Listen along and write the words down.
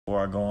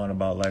Before I go on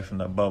about life in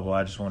the bubble,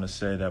 I just want to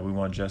say that we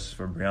want justice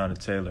for Breonna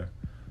Taylor.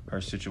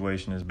 Her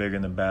situation is bigger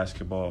than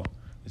basketball.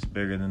 It's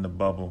bigger than the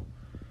bubble,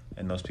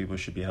 and those people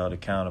should be held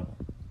accountable.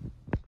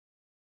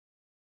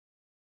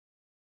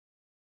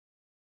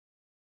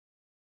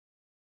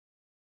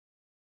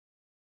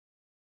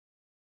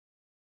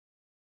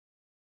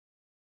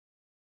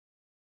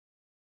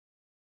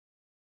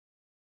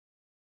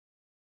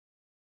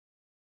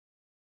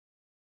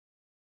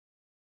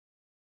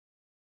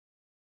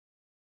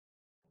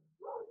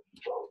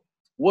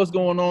 What's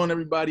going on,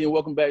 everybody, and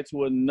welcome back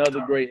to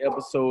another great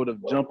episode of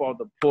Jump Off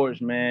the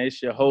Porch, man.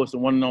 It's your host, the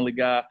one and only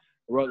guy,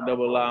 Ruck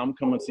Double Live. I'm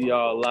coming to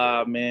y'all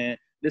live, man.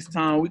 This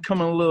time we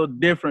coming a little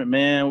different,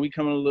 man. We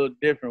coming a little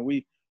different.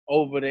 We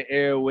over the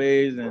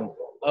airways and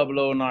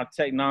uploading our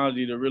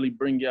technology to really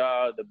bring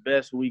y'all the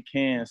best we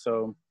can.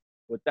 So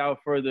without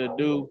further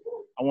ado,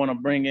 I want to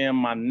bring in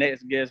my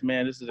next guest,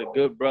 man. This is a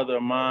good brother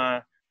of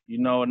mine. You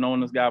know, I've known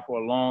this guy for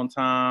a long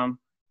time,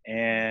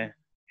 and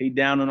he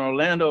down in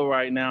Orlando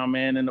right now,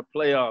 man, in the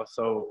playoffs.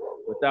 So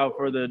without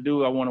further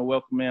ado, I want to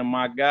welcome in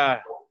my guy,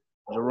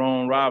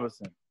 Jerome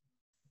Robinson.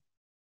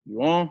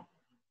 You on?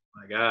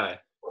 My guy.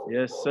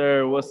 Yes,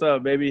 sir. What's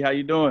up, baby? How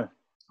you doing?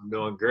 I'm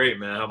doing great,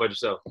 man. How about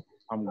yourself?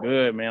 I'm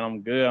good, man.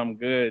 I'm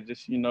good.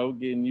 Just,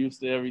 getting used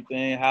to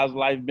everything. How's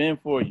life been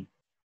for you?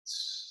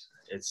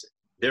 It's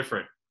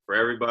different for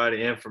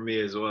everybody and for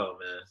me as well,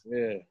 man.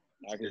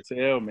 Yeah, I can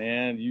tell,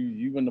 man.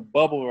 You in the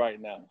bubble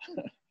right now.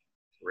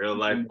 Real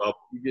life bubble.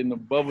 You getting the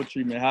bubble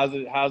treatment. How's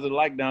it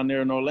like down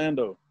there in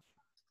Orlando?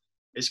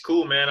 It's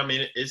cool, man. I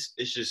mean, it's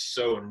just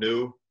so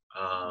new,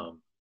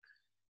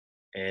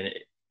 and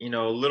a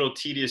little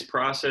tedious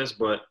process,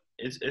 but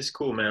it's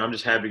cool, man. I'm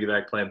just happy to get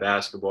back playing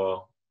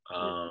basketball.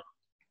 I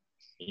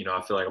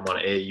feel like I'm on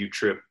an AAU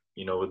trip,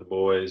 with the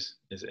boys,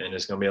 and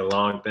it's gonna be a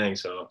long thing,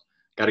 so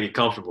got to get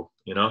comfortable,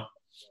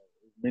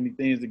 Many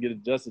things to get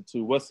adjusted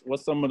to. What's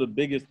some of the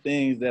biggest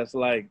things that's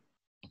like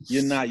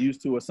you're not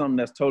used to, or something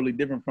that's totally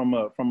different from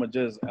a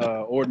just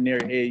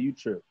ordinary AAU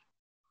trip?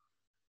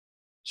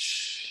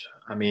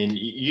 I mean,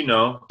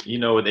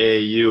 with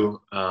AAU,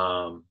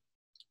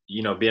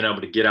 being able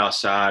to get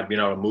outside,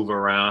 being able to move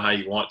around how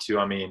you want to.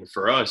 I mean,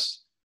 for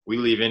us, we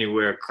leave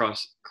anywhere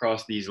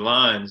across these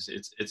lines,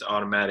 it's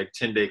automatic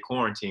 10-day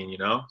quarantine,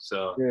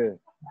 So, yeah.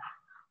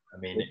 I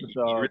mean, you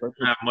really don't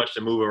have much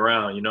to move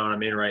around, you know what I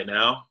mean, right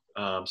now.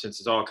 Since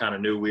it's all kind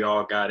of new, we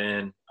all got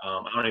in.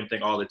 I don't even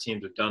think all the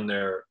teams have done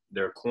their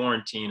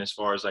quarantine as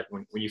far as like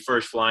when you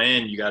first fly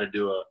in, you got to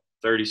do a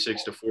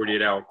 36 to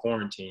 48-hour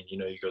quarantine.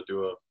 You go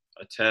through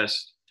a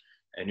test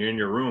and you're in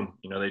your room.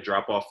 They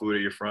drop off food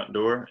at your front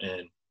door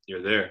and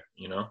you're there,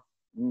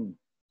 Talk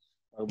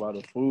about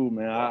the food,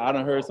 man. I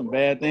done heard some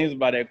bad things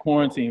about that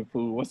quarantine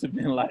food. What's it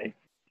been like?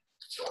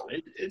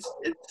 It's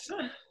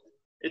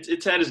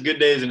had its good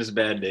days and its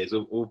bad days.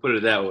 We'll put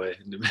it that way.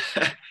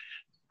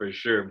 For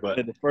sure, but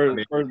the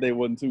first day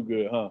wasn't too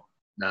good, huh?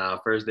 Nah,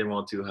 first day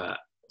wasn't too hot.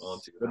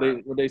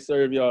 What they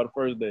serve y'all the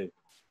first day?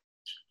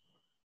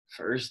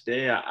 First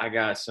day, I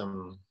got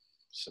some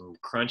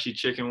crunchy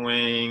chicken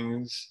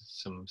wings,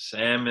 some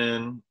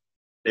salmon.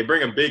 They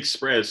bring a big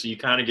spread, so you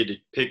kind of get to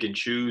pick and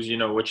choose,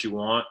 what you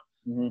want.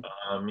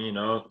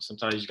 Mm-hmm.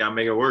 Sometimes you just gotta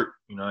make it work.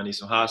 I need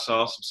some hot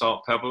sauce, some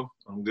salt, pepper.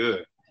 I'm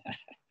good.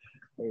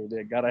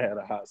 They gotta have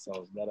a hot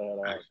sauce.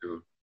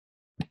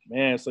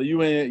 Man, so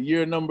you in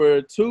year number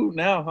 2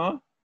 now, huh?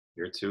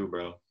 Year 2,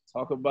 bro.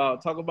 Talk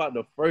about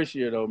the first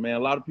year though, man. A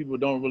lot of people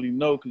don't really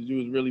know because you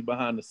was really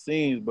behind the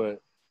scenes,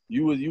 but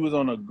you was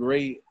on a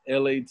great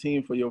LA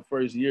team for your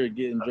first year,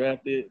 getting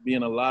drafted,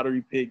 being a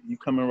lottery pick. You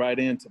coming right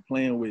into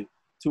playing with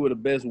 2 of the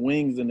best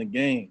wings in the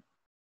game.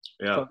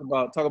 Yeah.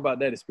 Talk about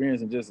that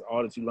experience and just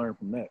all that you learned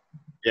from that.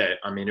 Yeah,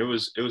 I mean it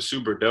was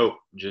super dope.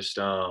 Just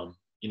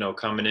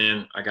coming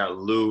in, I got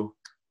Lou,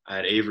 I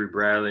had Avery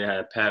Bradley, I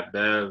had Pat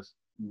Bev.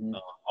 Mm-hmm.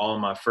 All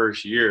in my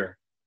first year,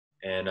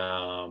 and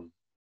I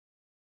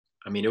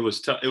mean it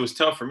was tough. It was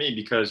tough for me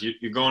because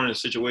you're going in a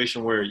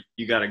situation where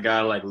you got a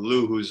guy like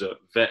Lou who's a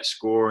vet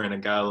scorer and a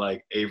guy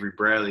like Avery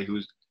Bradley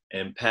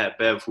and Pat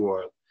Bev who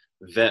are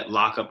vet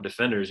lockup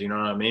defenders. You know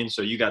what I mean?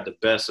 So you got the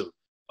best of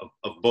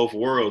both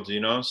worlds.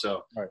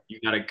 So right. You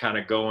got to kind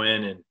of go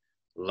in and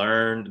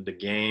learn the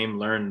game,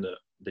 learn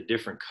the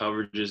different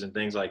coverages and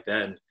things like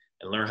that, and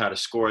learn how to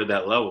score at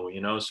that level.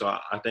 So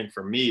I think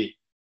for me,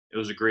 it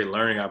was a great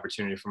learning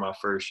opportunity for my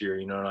first year.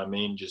 You know what I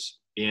mean? Just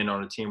being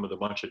on a team with a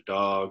bunch of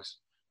dogs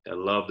that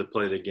love to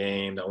play the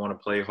game, that want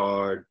to play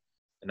hard,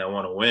 and that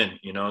want to win,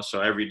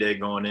 So every day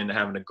going in,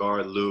 having to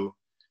guard Lou,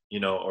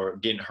 or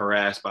getting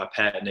harassed by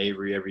Pat and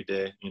Avery every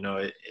day,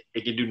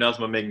 it can do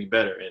nothing but make me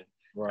better. And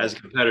right. As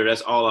a competitor,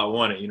 that's all I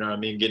wanted. You know what I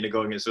mean? Getting to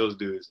go against those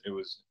dudes, it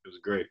was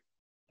great.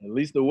 At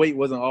least the weight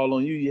wasn't all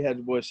on you. You had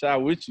your boy Shy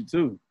with you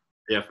too.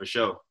 Yeah, for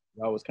sure.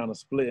 I was kind of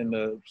splitting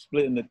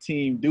the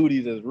team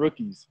duties as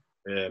rookies.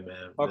 Yeah,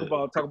 man. Talk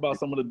about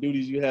some of the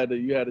duties you had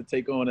to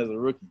take on as a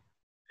rookie.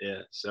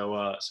 Yeah.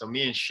 So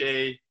me and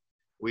Shay,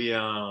 we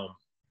I'll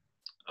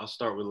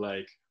start with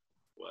like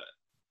what?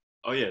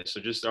 Oh yeah.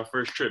 So just our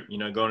first trip,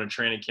 going to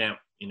training camp,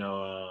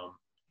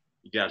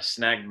 You got a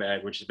snack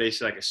bag, which is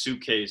basically like a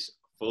suitcase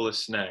full of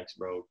snacks,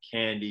 bro.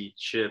 Candy,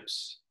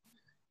 chips,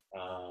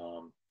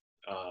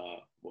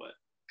 what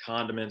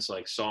condiments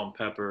like salt and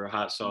pepper,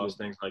 hot sauce,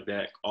 things like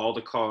that. All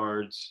the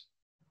cards,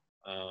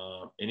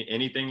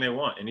 anything they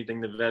want,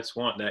 anything the vets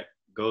want. That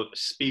go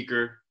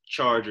speaker,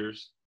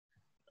 chargers,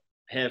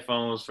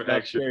 headphones for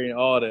extra. Carrying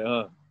all that,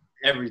 huh?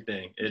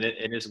 Everything, and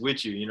it's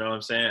with you. You know what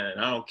I'm saying? And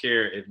I don't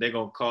care if they're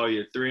gonna call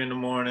you at 3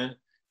 a.m,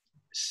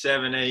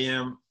 7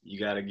 a.m. You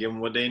gotta give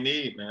them what they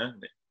need, man.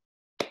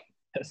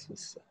 That's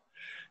what's up.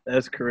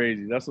 That's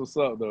crazy. That's what's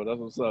up, though. That's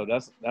what's up.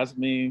 That's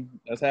me.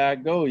 That's how I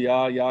go,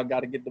 y'all. Y'all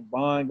got to get the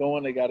bond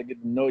going. They got to get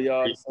to know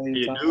y'all at the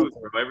same time. Do,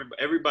 bro.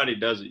 Everybody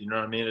does it. You know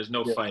what I mean? There's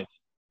no fighting.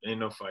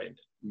 Ain't no fighting.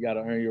 You got to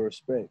earn your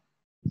respect.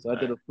 So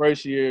after the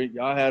first year,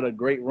 y'all had a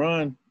great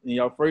run. In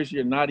y'all first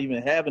year, not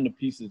even having the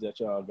pieces that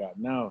y'all got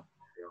now,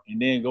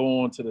 and then go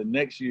on to the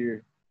next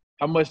year.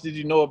 How much did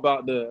you know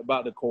about the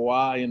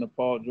Kawhi and the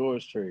Paul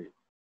George trade?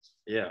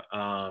 Yeah,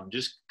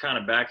 just kind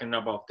of backing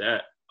up off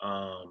that.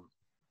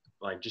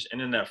 Like just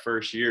ending that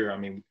first year, I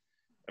mean,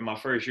 in my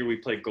first year, we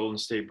played Golden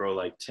State, bro,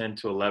 like 10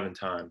 to 11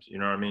 times. You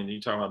know what I mean?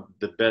 You're talking about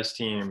the best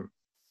team,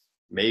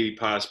 maybe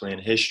possibly in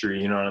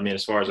history, you know what I mean,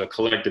 as far as a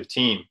collective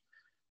team.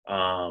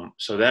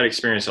 So that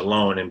experience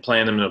alone and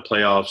playing them in the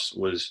playoffs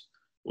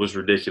was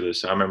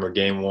ridiculous. I remember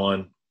game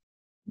one,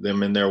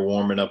 them in there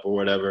warming up or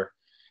whatever,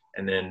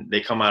 and then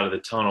they come out of the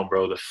tunnel,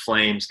 bro. The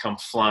flames come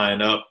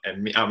flying up,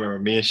 and I remember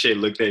me and Shay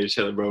looked at each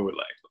other, bro. We're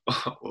like,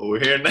 well,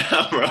 we're here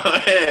now, bro.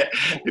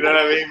 You know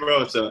what I mean,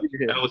 bro? So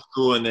that was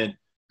cool. And then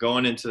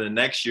going into the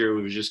next year,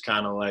 it was just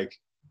kind of like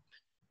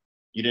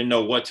you didn't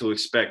know what to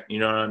expect. You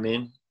know what I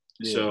mean?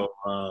 Yeah. So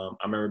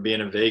I remember being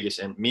in Vegas,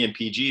 and me and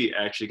PG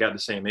actually got the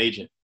same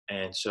agent.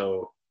 And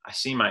so I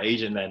seen my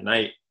agent that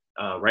night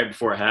right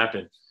before it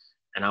happened.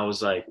 And I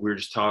was like, we were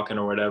just talking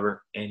or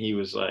whatever. And he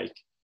was like,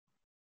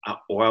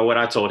 what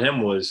I told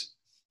him was,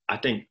 I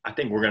think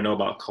we're going to know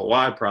about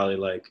Kawhi probably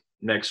like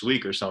next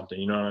week or something.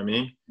 You know what I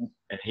mean?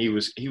 And he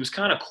was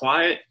kind of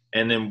quiet.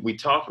 And then we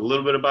talked a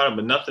little bit about it,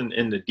 but nothing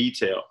in the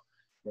detail.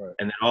 Right.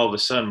 And then all of a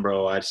sudden,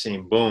 bro, I'd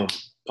seen, boom,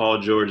 Paul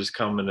George is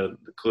coming to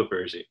the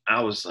Clippers.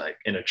 I was like,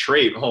 in a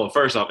trade. Hold on,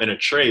 first off, in a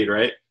trade,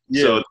 right?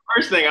 Yeah. So the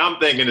first thing I'm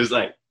thinking is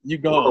like, you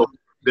go.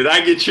 Did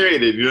I get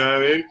traded? You know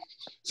what I mean?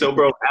 So,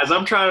 bro, as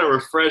I'm trying to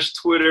refresh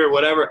Twitter,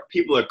 whatever,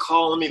 people are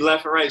calling me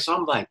left and right. So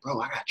I'm like, bro,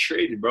 I got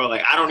traded, bro.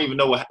 Like, I don't even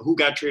know who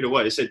got traded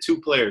what. It said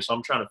 2 players, so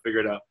I'm trying to figure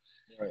it out.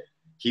 Right.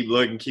 Keep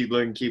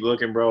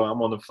looking, bro.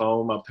 I'm on the phone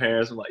with my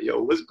parents. I'm like,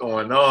 yo, what's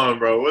going on,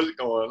 bro? What's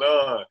going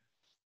on?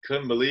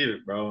 Couldn't believe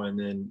it, bro. And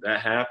then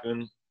that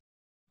happened.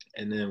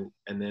 And then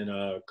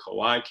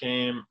Kawhi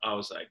came. I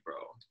was like, bro,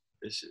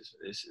 this is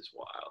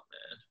wild,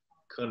 man.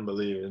 Couldn't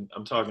believe it.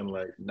 I'm talking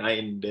like night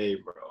and day,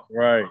 bro.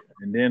 Right.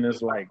 And then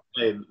it's like,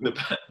 hey,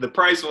 the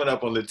price went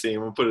up on the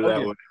team. We'll put it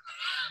that way.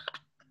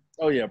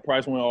 Oh yeah,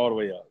 price went all the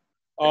way up.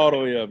 All the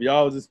way up.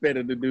 Y'all was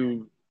expected to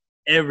do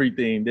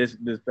everything this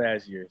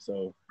past year.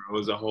 So it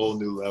was a whole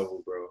new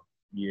level, bro.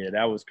 Yeah,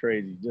 that was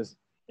crazy.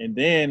 And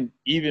then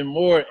even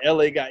more,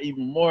 LA got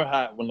even more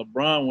hot when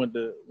LeBron went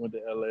to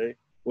LA.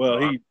 Well,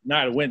 he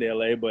not went to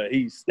LA, but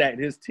he stacked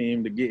his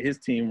team to get his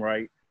team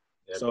right.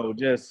 Yeah, so bro.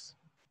 Just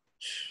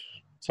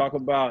talk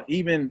about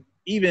even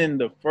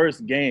the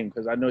first game,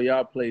 because I know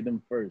y'all played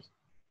them first.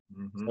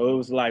 Mm-hmm. So it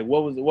was like,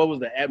 what was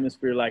the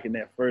atmosphere like in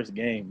that first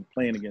game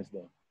playing against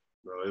them?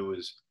 Bro,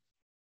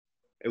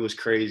 it was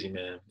crazy,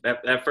 man.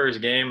 That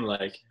first game,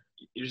 like,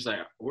 you're just like,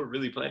 we're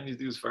really playing these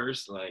dudes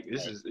first. Like,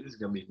 this is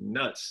gonna be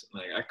nuts.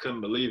 Like, I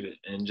couldn't believe it.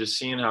 And just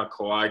seeing how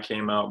Kawhi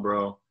came out,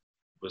 bro,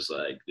 was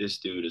like, this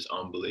dude is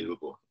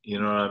unbelievable. You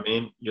know what I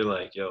mean? You're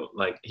like, yo,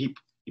 like he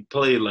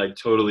played like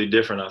totally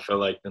different, I felt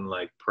like, than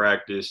like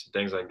practice and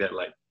things like that.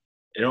 Like,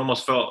 it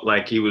almost felt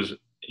like he was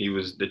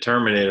the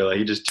Terminator. Like,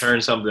 he just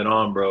turned something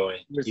on, bro, and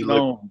he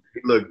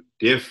looked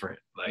different.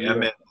 Like, that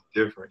man was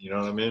different. You know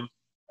what I mean?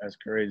 That's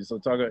crazy. So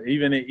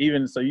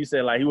even so, you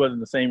said like he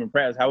wasn't the same in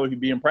practice. How would he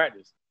be in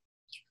practice?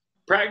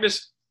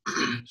 Practice.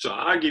 So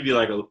I'll give you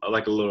like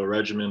a little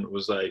regimen.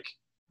 Was like,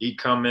 he'd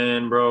come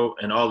in, bro,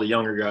 and all the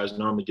younger guys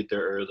normally get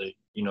there early.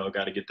 You know,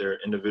 got to get their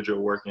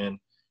individual work in,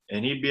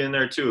 and he'd be in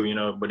there too. You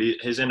know, but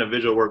his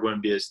individual work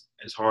wouldn't be as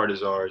hard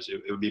as ours.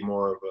 It would be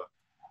more of a,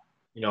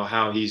 you know,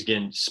 how he's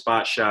getting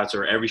spot shots,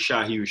 or every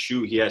shot he would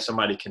shoot, he had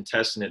somebody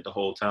contesting it the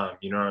whole time.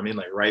 You know what I mean?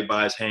 Like, right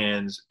by his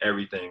hands,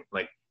 everything.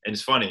 Like, and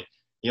it's funny.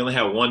 He only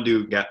had one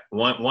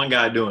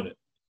guy doing it.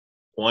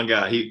 One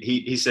guy.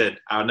 He said,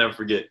 I'll never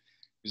forget.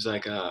 He's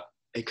like,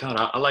 hey,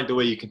 Connor, I like the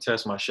way you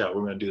contest my shot.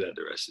 We're going to do that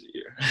the rest of the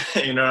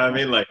year. You know what I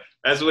mean? Like,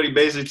 that's what he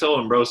basically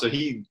told him, bro. So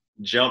he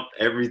jumped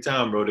every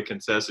time, bro, to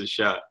contest his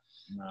shot.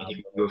 And he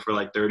would do it for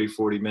like 30,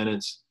 40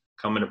 minutes,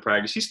 come into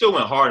practice. He still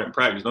went hard in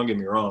practice, don't get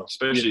me wrong,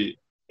 especially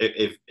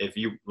if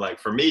you, like,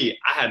 for me,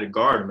 I had to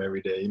guard him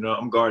every day. You know,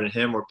 I'm guarding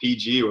him or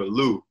PG or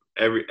Lou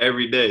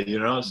every day, you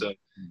know? So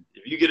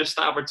if you get a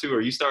stop or two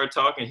or you start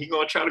talking, he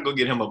going to try to go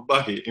get him a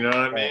bucket, you know what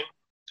I mean?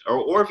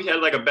 Or if he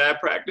had like a bad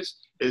practice,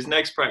 his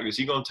next practice,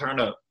 he going to turn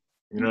up.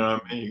 You know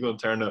what I mean? He's going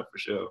to turn up for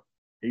sure.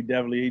 He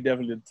definitely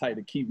the type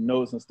to keep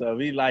notes and stuff.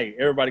 He like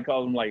everybody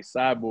calls him like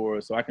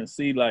cyborg, so I can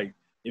see like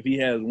if he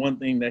has one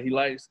thing that he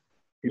likes,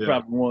 he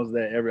probably wants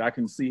that every. I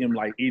can see him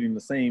like eating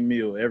the same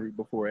meal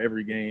before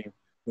every game,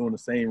 doing the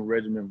same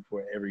regimen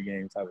before every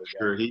game type of guy.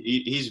 Sure,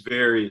 he's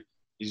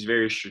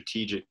very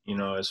strategic, you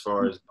know, as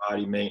far as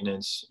body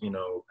maintenance, you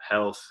know,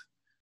 health,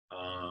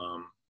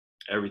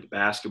 every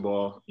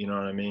basketball, you know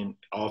what I mean,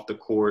 off the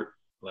court,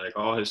 like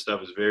all his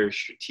stuff is very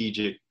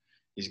strategic.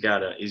 He's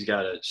got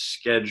a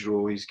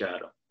schedule, he's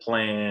got a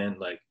plan,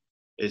 like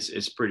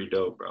it's pretty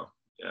dope, bro.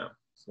 Yeah.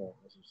 So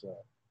that's what's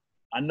up.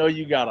 I know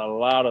you got a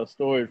lot of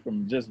stories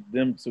from just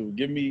them two.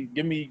 Give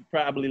me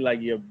probably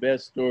like your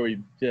best story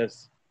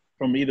just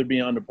from either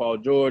being under Paul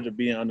George or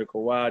being under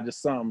Kawhi,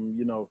 just something,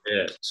 you know.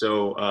 Yeah.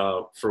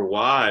 So for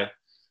why,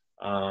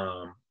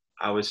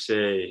 I would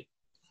say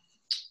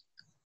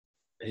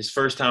his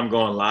first time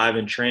going live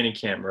in training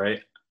camp,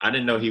 right? I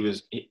didn't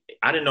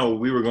know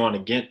we were going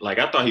again. Like,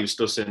 I thought he was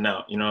still sitting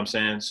out, you know what I'm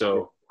saying?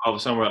 So all of a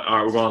sudden, all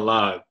right, we're going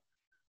live.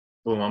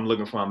 Boom, I'm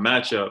looking for my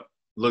matchup.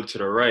 Look to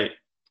the right.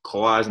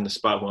 Kawhi's in the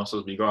spot who I'm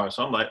supposed to be guarding.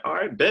 So I'm like, all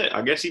right, bet.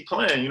 I guess he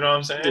playing, you know what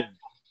I'm saying?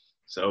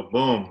 So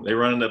boom, they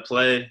run into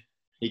play.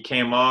 He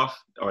came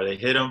off, or they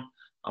hit him.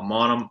 I'm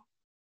on him.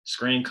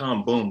 Screen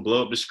come, boom,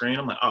 blow up the screen.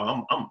 I'm like,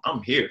 oh,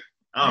 I'm here.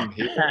 I'm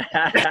here. You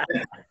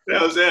know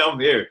what I'm saying? I'm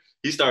here.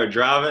 He started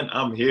driving.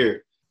 I'm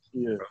here.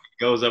 Yeah. Bro,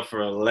 he goes up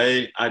for a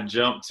lay. I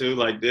jump too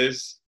like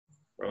this.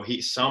 Bro,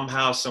 he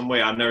somehow, some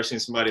way, I've never seen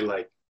somebody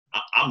like,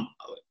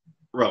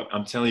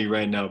 I'm telling you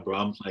right now, bro,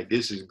 I'm like,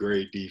 this is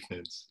great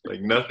defense.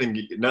 Like nothing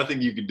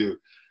you can do.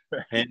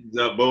 Hands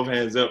up, both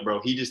hands up, bro.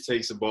 He just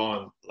takes the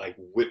ball and like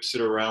whips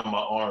it around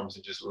my arms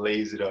and just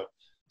lays it up.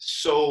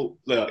 So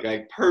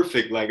like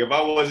perfect. Like if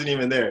I wasn't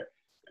even there.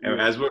 And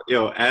as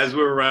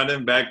we're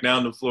running back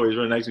down the floor, he's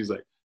running next to me. He's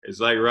like, it's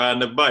like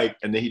riding a bike.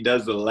 And then he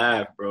does the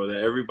laugh, bro,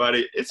 that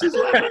everybody, it's his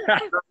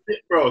laugh,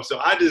 bro. So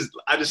I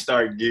just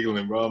started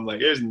giggling, bro. I'm like,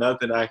 there's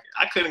nothing I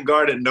couldn't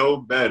guard it no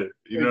better.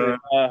 You know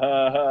what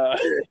I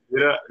mean?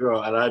 Yeah,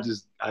 bro. And I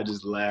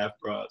just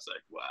laughed, bro. I was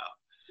like, wow.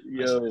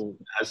 Yo.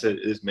 I said,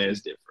 this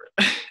man's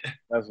different.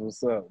 That's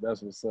what's up.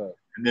 That's what's up.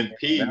 And then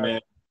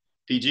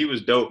PG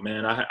was dope,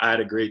 man. I had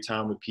a great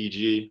time with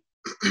PG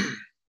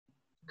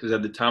because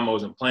at the time I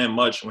wasn't playing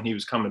much when he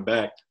was coming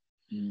back.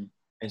 Mm.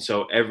 And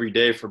so every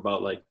day for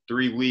about like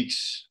 3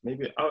 weeks,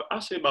 maybe I'll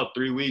say about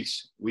 3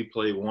 weeks, we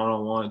played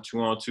 1-on-1,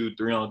 2-on-2,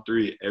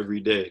 3-on-3 every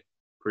day,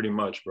 pretty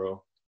much,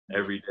 bro,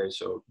 every day.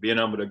 So being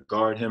able to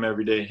guard him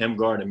every day, him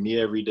guarding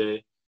me every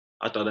day,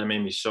 I thought that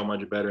made me so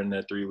much better in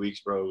that 3 weeks,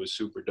 bro. It was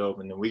super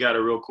dope. And then we got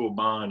a real cool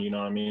bond, you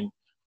know what I mean?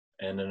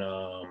 And then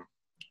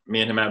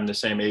me and him having the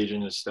same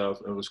agent and stuff,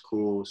 it was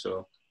cool.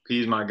 So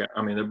P's my guy.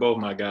 I mean, they're both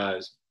my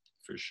guys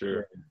for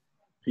sure.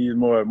 P's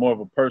more of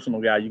a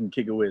personal guy you can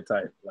kick it with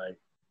type, like.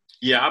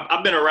 Yeah,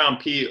 I've been around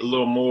P a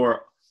little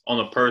more on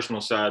the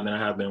personal side than I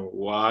have been with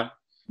Y,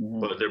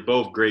 but they're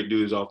both great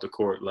dudes off the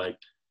court. Like,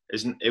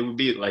 it would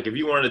be like if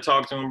you wanted to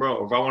talk to him, bro,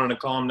 or if I wanted to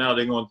call him now,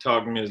 they're going to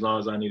talk to me as long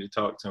as I need to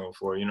talk to him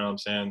for, you know what I'm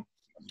saying?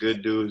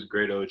 Good dudes,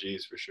 great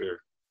OGs for sure.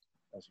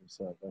 That's what's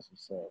up. That's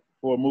what's up.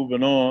 Before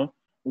moving on,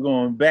 we're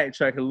going to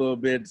backtrack a little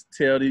bit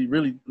to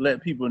really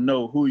let people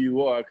know who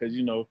you are because,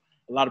 you know,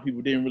 a lot of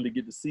people didn't really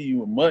get to see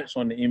you much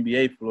on the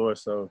NBA floor,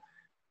 so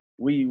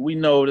we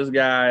know this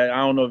guy. I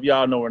don't know if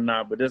y'all know or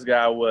not, but this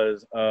guy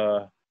was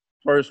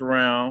first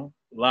round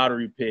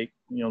lottery pick,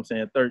 you know what I'm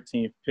saying,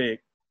 13th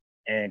pick,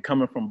 and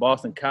coming from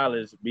Boston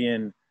College,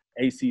 being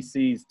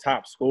ACC's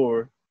top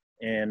scorer,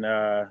 and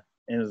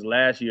in his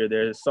last year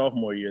there, his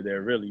sophomore year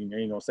there, really, you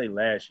ain't gonna say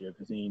last year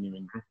because he didn't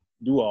even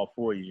do all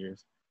 4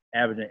 years,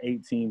 averaging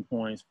 18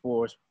 points,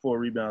 four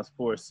rebounds,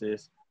 4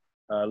 assists,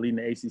 leading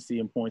the ACC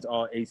in points,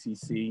 all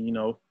ACC. You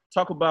know,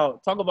 talk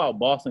about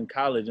Boston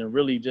College and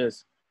really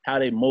just how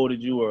they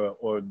molded you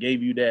or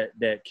gave you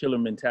that killer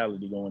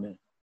mentality going in.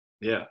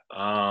 Yeah.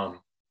 I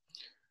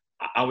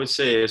would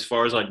say as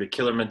far as like the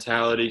killer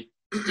mentality,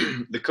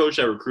 the coach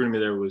that recruited me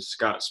there was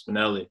Scott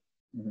Spinelli.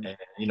 And,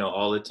 you know,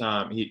 all the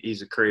time,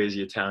 he's a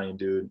crazy Italian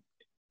dude,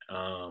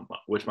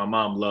 which my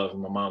mom loves.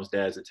 My mom's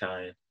dad's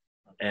Italian.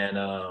 And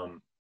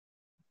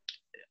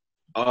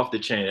off the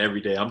chain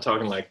every day. I'm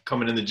talking like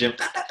coming in the gym,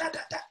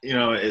 you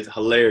know, it's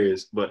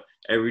hilarious. But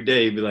every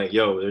day he'd be like,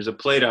 yo, there's a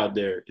plate out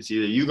there. It's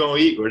either you gonna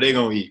eat or they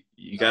gonna eat.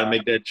 You gotta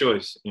make that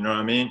choice. You know what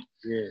I mean?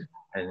 Yeah.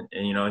 And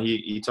you know,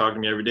 he talked to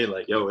me every day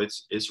like, yo,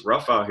 it's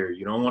rough out here.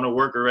 You don't want to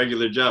work a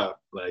regular job.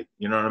 Like,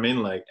 you know what I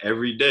mean? Like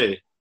every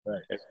day.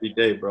 Right. Every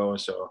day, bro.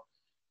 And so,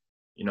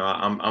 you know,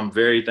 I'm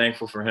very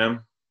thankful for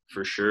him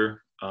for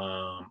sure.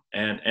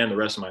 And the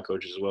rest of my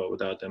coaches as well.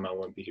 Without them, I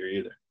wouldn't be here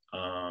either.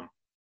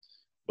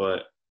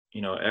 But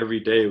you know, every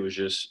day was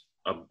just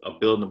a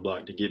building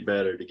block to get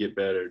better,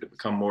 to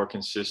become more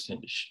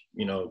consistent,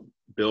 you know,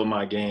 build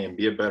my game,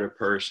 be a better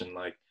person.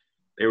 Like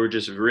they were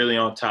just really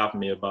on top of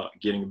me about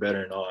getting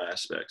better in all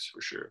aspects for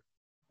sure.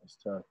 That's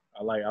tough.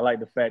 I like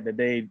the fact that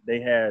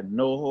they had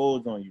no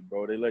holds on you,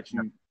 bro. They let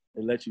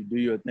you do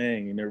your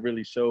thing and it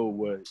really showed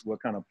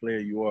what kind of player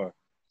you are.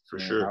 For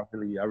sure.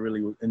 I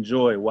really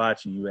enjoyed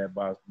watching you at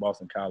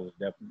Boston College.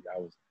 Definitely.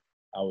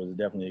 I was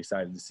definitely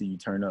excited to see you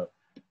turn up.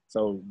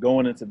 So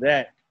going into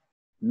that,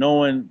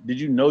 did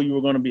you know you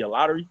were going to be a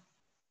lottery?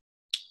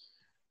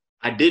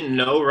 I didn't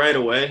know right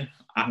away.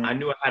 Mm-hmm. I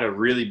knew I had a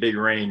really big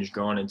range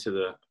going into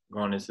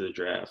the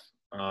draft.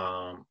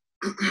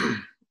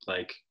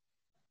 Like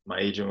my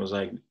agent was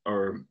like,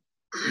 or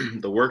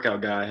the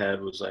workout guy I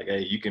had was like,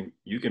 hey,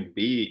 you can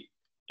be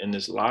in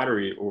this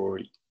lottery, or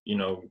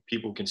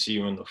people can see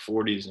you in the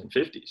 40s and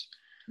 50s.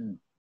 Mm.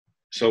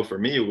 So for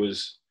me, it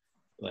was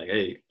like,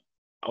 hey,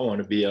 I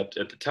want to be up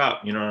at the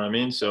top. You know what I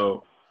mean?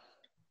 So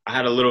I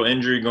had a little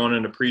injury going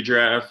into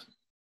pre-draft,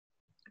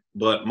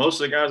 but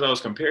most of the guys I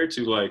was compared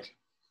to, like,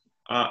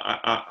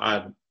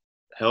 I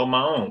held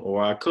my own,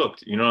 or I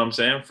cooked. You know what I'm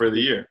saying, for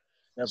the year.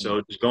 Definitely.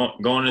 So just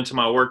going into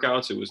my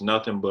workouts, it was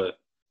nothing but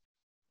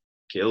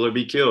kill or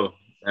be killed.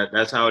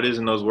 That's how it is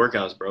in those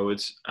workouts, bro.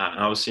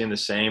 I was seeing the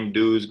same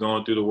dudes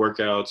going through the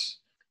workouts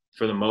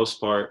for the most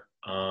part,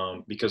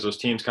 because those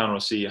teams kind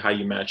of see how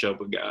you match up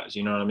with guys.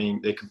 You know what I mean?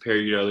 They compare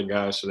you to other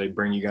guys, so they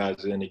bring you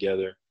guys in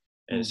together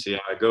and see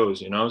how it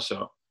goes.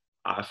 So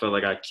I felt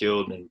like I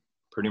killed in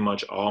pretty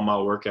much all my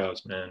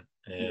workouts, man.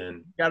 And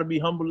you got to be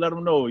humble. Let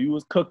them know you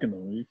was cooking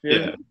them. You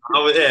feel me?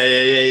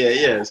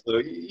 Yeah.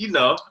 So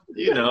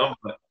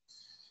but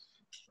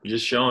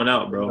just showing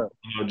out, bro.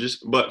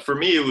 But for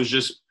me, it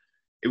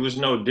was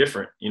no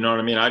different. You know what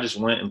I mean? I just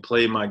went and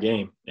played my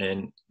game,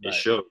 and it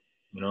showed.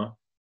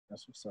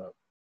 That's what's up.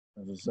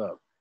 That's what's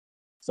up.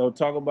 So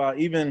talk about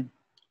even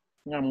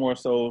not more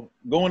so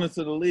going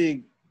into the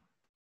league,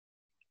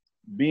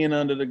 being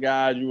under the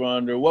guys you were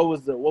under. What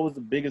was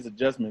the biggest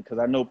adjustment? Because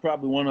I know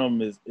probably one of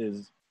them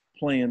is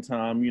playing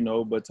time,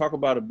 but talk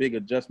about a big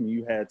adjustment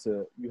you had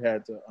to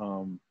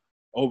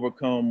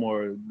overcome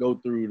or go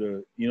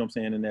through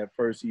in that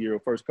first year or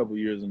first couple of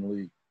years in the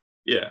league.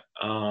 Yeah.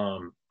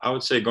 I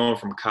would say going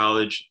from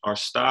college, our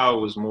style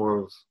was a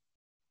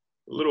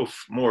little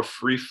more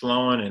free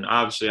flowing, and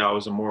obviously I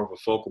was more of a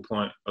focal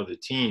point of the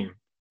team.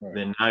 Right.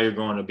 Then now you're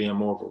going to being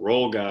more of a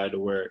role guy, to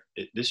where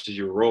this is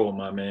your role,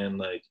 my man.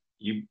 Like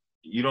you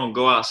don't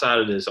go outside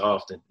of this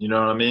often, you know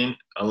what I mean?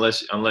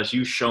 Unless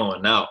you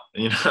showing out,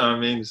 you know what I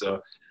mean?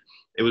 So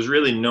it was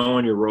really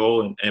knowing your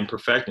role and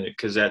perfecting it,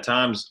 because at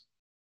times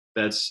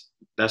that's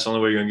the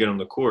only way you're gonna get on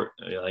the court.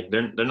 Like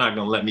they're not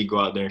gonna let me go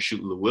out there and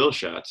shoot will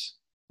shots.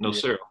 No,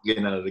 sir, I'm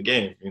getting out of the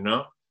game,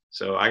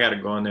 So I got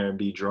to go in there and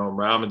be Jerome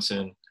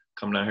Robinson,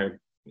 come down here,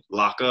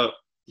 lock up,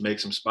 make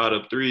some spot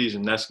up threes,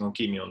 and that's gonna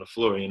keep me on the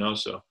floor,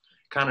 So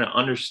kind of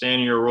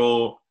understanding your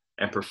role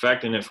and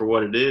perfecting it for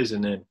what it is,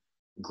 and then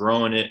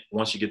growing it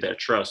once you get that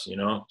trust,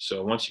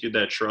 So once you get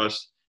that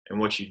trust in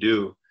what you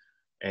do,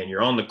 and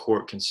you're on the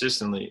court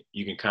consistently,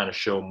 you can kind of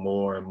show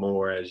more and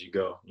more as you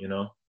go,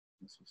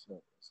 That's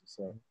what's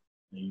up.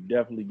 And you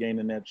definitely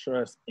gaining that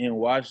trust in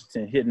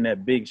Washington, hitting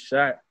that big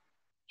shot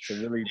to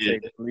really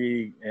take the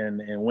league and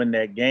win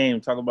that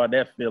game. Talk about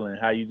that feeling.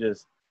 How you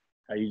just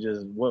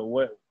what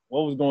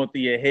was going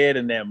through your head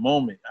in that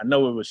moment? I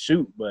know it was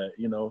shoot, but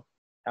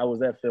how was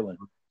that feeling?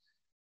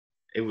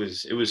 It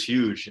was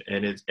huge,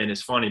 and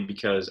it's funny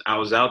because I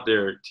was out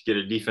there to get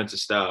a defensive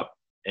stop,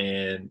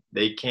 and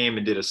they came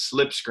and did a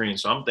slip screen.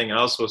 So I'm thinking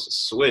I was supposed to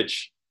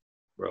switch,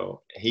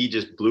 bro. He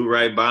just blew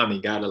right by me,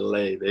 got a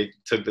lay. They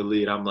took the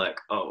lead. I'm like,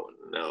 oh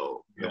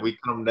no. Yeah. And we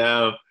come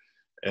down,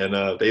 and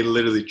they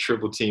literally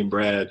triple team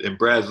Brad, and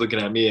Brad's looking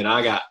at me, and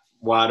I got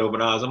wide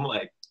open eyes. I'm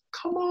like,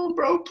 come on,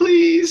 bro,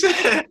 please.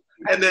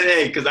 And then,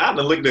 hey, because I had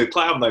to look at the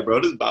clock, I'm like, bro,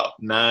 there's about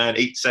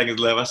 8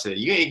 seconds left. I said,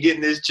 you ain't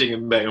getting this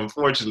chicken back,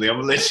 unfortunately. I'm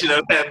going to let you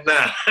know that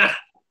now.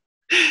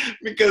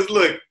 Because,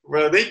 look,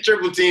 bro, they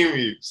triple team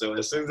you. So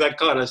as soon as I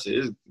caught, I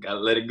said, got to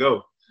let it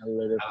go.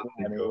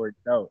 And it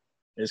worked out.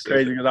 It's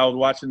crazy because I was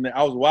watching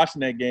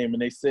that game,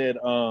 and they said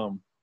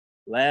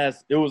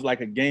it was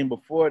like a game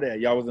before that.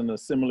 Y'all was in a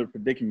similar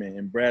predicament,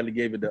 and Bradley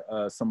gave it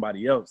to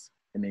somebody else,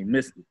 and they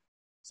missed it.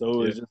 So it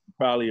was just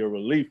probably a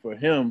relief for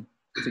him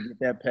to get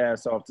that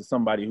pass off to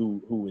somebody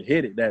who would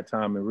hit it that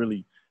time, and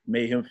really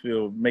made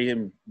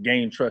him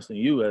gain trust in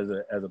you as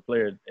a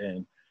player.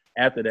 And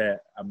after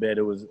that, I bet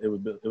it was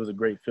a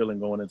great feeling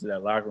going into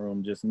that locker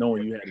room, just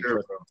knowing you had to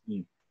trust the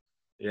team.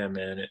 Yeah,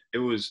 man. It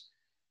was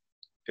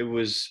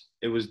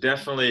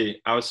definitely,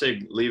 I would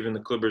say, leaving the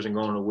Clippers and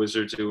going to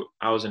Wizards,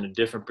 I was in a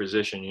different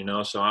position,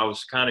 So I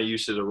was kind of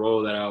used to the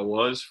role that I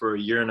was for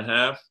a year and a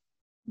half.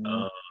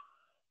 Mm-hmm.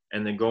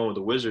 And then going with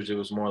the Wizards, it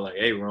was more like,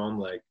 hey, Rome,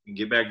 like,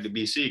 get back to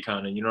BC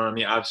kind of, you know what I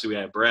mean? Obviously, we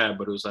had Brad,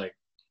 but it was like,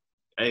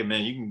 hey,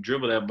 man, you can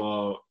dribble that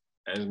ball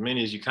as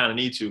many as you kind of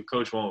need to.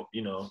 Coach won't,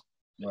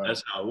 right.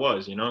 That's how it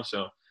was,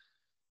 So,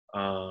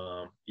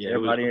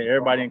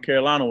 everybody in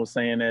Carolina was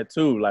saying that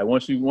too. Like,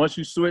 once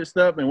you switched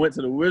up and went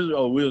to the Wizards,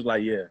 we was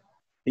like, yeah,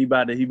 he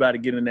about to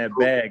get in that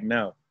bag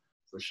now.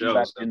 For sure. He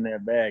about to get in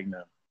that bag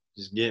now.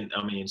 Just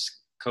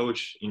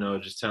Coach,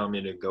 just telling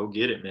me to go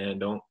get it,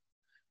 man.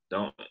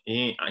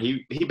 He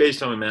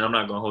based on me, man, I'm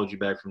not gonna hold you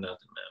back from nothing,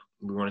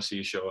 man. We want to see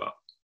you show up.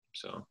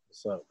 So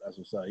that's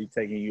what's up. He's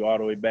taking you all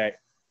the way back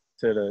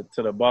to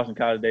the Boston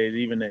College days,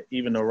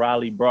 even the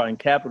Raleigh Broughton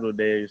Capital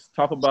days.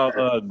 Talk about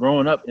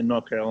growing up in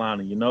North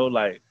Carolina.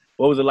 Like,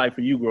 what was it like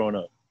for you growing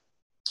up?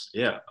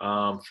 Yeah.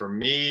 For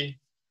me,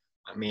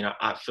 I mean,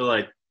 I feel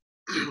like,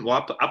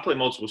 well, I played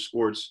multiple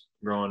sports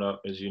growing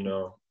up, as you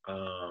know.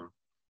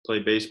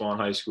 Played baseball in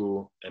high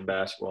school and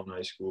basketball in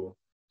high school.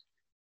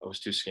 I was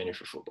too skinny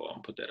for football.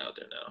 I'm put that out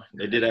there now.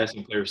 They did ask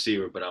me to play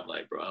receiver, but I'm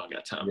like, bro, I don't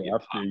got time to Yeah, I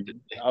get feel popped. you.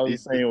 I was the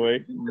same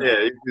way.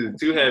 Yeah,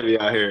 it's too heavy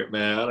out here,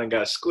 man. I done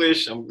got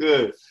squished. I'm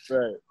good.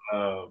 Right.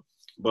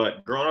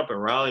 But growing up in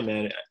Raleigh,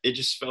 man, it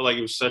just felt like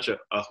it was such a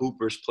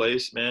Hooper's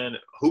place, man.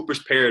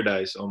 Hooper's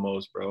paradise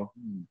almost, bro.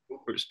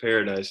 Hooper's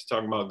paradise.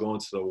 Talking about going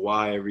to the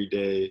Y every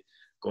day,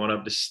 going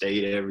up to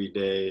state every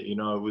day. You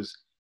know, it was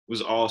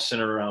all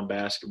centered around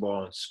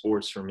basketball and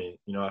sports for me.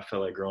 You know, I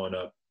felt like growing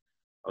up,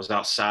 I was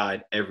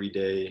outside every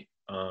day,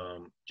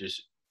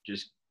 just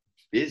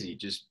busy,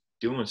 just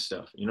doing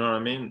stuff. You know what I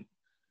mean?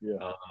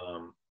 Yeah.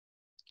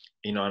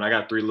 You know, and I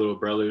got 3 little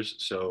brothers,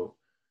 so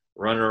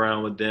running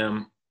around with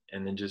them,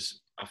 and then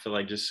I feel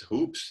like just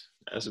hoops.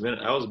 That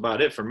was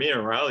about it for me in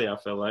Raleigh. I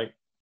felt like.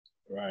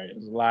 Right.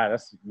 It's a lot.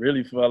 That's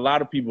really for a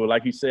lot of people.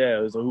 Like you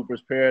said, it's a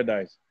Hooper's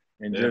paradise,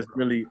 and Yeah, just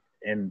really,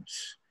 and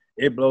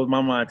it blows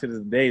my mind to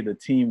this day. The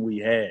team we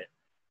had,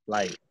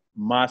 like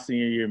my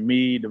senior year,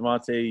 me,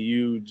 Devontae,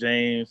 you,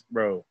 James,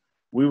 bro,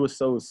 we were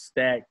so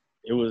stacked.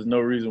 It was no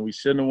reason we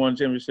shouldn't have won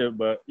championship,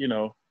 but you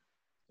know,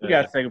 we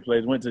got second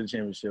place, went to the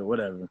championship,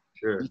 whatever.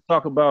 Sure. Just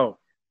talk about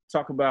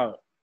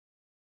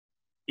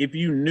if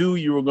you knew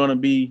you were gonna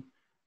be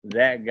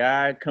that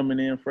guy coming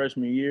in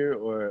freshman year,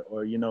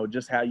 or you know,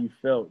 just how you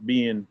felt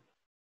being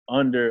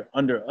under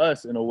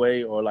us in a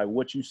way, or like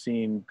what you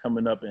seen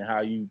coming up and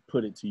how you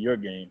put it to your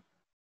game.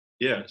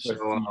 Yeah. So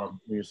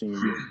your senior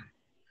year.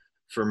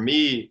 For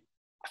me,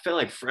 I felt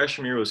like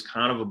freshman year was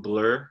kind of a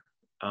blur.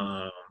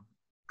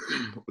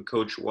 With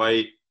Coach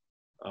White,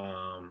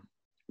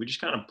 we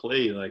just kind of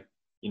played like,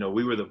 you know,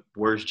 we were the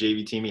worst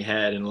JV team he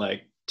had in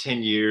like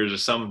 10 years or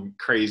something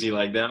crazy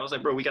like that. I was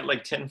like, bro, we got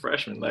like 10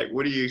 freshmen. Like,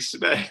 what do you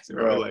expect,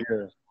 bro? Like,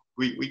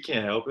 we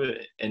can't help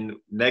it. And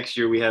next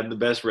year we had the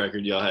best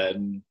record y'all had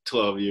in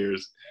 12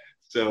 years.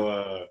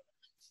 So,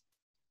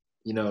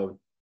 you know,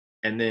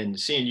 and then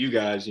seeing you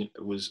guys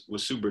was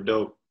super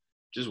dope.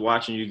 Just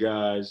watching you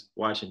guys,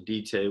 watching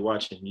DT,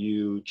 watching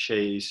you,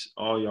 Chase,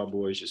 all y'all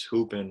boys just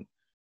hooping,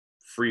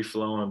 free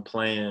flowing,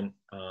 playing.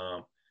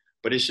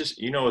 But it's just,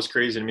 you know, what's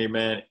crazy to me,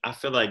 man. I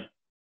feel like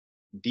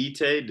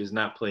DT does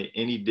not play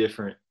any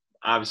different,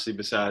 obviously,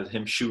 besides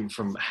him shooting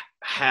from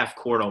half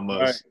court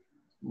almost. Right.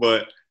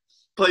 But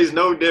plays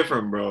no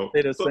different, bro.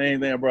 Say the same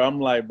thing, bro. I'm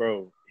like,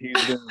 bro, he's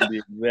doing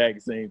the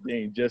exact same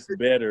thing, just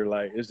better.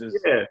 Like, it's just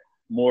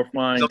more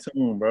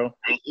fine-tuned, bro.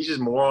 He's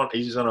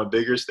just on a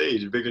bigger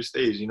stage,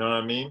 you know what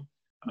I mean?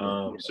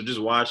 So just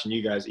watching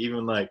you guys,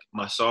 even like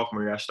my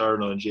sophomore year, I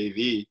started on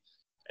JV,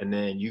 and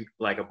then a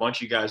bunch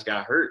of you guys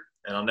got hurt.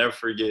 And I'll never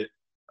forget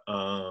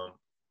Coach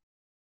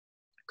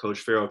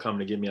Farrell coming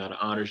to get me out of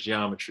honors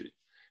geometry.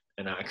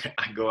 And I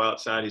go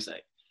outside, he's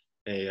like,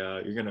 hey,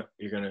 you're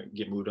gonna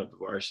get moved up to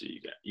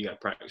varsity. You got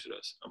practice with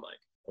us. I'm like,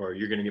 or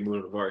you're gonna get moved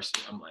up to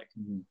varsity. I'm like,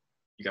 you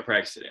got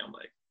practice today. I'm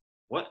like,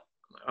 what?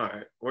 I'm like, all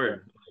right,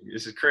 word. Like,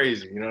 this is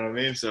crazy, you know what I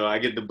mean? So I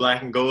get the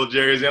black and gold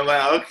jersey. I'm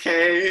like,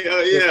 okay,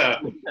 oh yeah.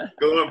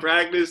 Go on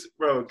practice,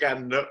 bro.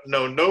 Got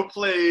no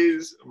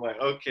plays. I'm like,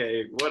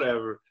 okay,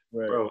 whatever.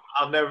 Right. Bro,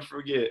 I'll never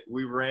forget.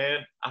 We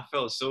ran. I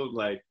felt so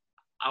like,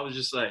 I was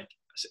just like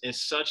in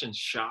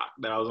shock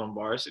that I was on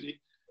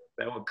varsity,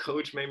 that when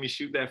coach made me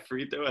shoot that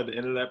free throw at the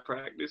end of that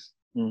practice,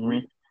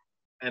 and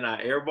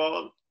I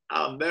airballed,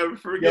 I'll never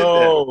forget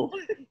that.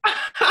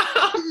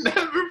 I'll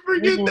never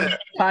forget that.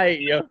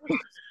 Tight, yo.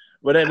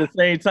 But at the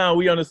same time,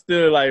 we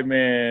understood, like,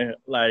 man,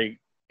 like,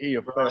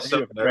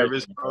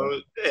 nervous, bro.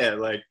 Yeah,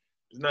 like,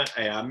 it's not,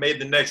 hey, I made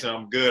the next one.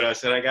 I'm good. I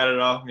said, I got it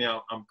off me.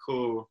 I'm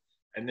cool.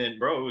 And then,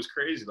 bro, it was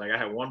crazy. Like, I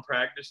had one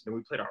practice, then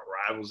we played our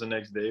rivals the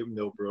next day,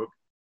 Millbrook,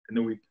 and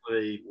then we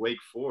played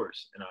Wake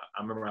Forest. And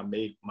I remember I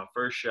made my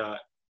first shot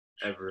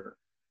ever,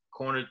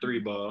 corner 3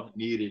 ball,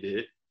 needed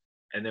it,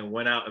 and then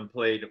went out and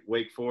played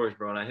Wake Forest,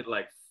 bro, and I hit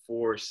like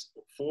 4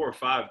 or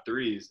 5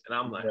 threes, and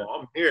I'm like,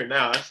 oh, I'm here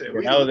now. I said,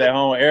 I was at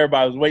home.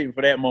 Everybody was waiting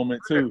for that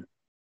moment too.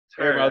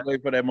 Everybody was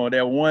waiting for that moment.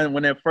 That one,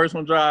 when that first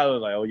one dropped, I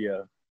was like, oh yeah,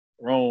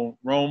 Rome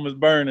was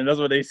burning. That's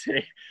what they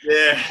say.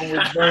 Yeah, Rome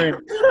was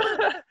burning.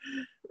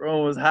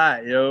 Rome was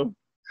hot, yo.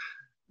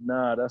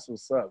 Nah, that's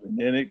what's up. And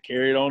then it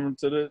carried on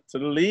to the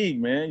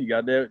league, man. You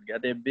got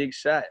that big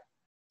shot.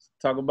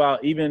 Talk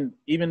about even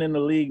in the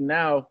league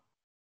now,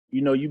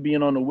 you know, you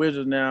being on the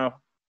Wizards now,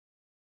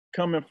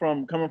 coming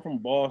from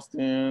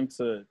Boston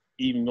to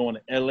even going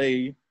to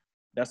LA,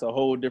 that's a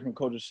whole different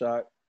culture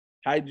shock.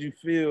 How did you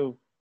feel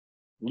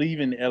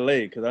leaving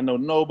LA? Because I know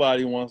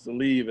nobody wants to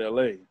leave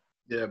LA.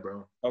 Yeah,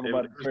 bro. Talk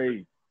about the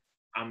trade.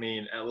 I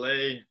mean,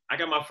 LA, I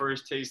got my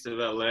first taste of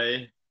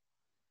LA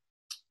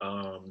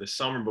the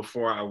summer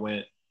before I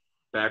went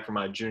back for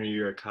my junior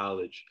year of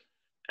college.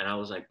 And I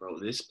was like, bro,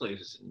 this place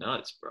is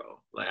nuts, bro.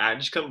 Like, I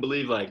just couldn't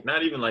believe, like,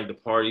 not even like the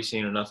party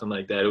scene or nothing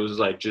like that. It was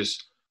like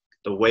just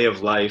the way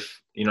of life,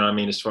 you know what I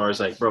mean? As far as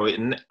like, bro,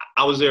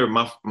 I was there,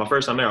 my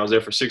first time there, I was there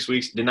for 6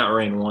 weeks. Did not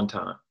rain one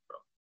time, bro.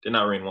 Did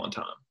not rain one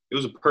time. It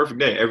was a perfect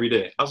day every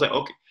day. I was like,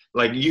 okay,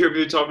 Like you hear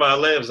people talk about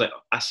LA, I was like,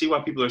 I see why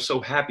people are so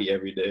happy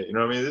every day. You know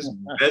what I mean? This is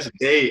the best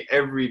day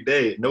every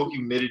day. No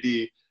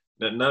humidity,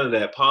 none of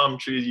that. Palm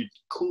trees, you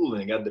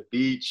cooling. Got the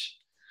beach.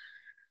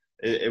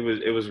 It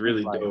was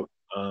really dope.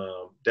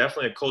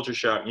 Definitely a culture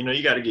shock. You know,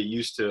 you got to get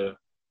used to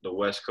the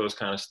West Coast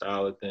kind of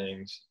style of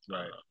things.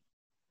 Right.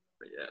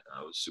 But yeah,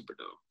 that was super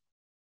dope.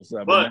 What's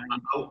up, But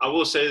I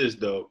will say this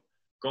though,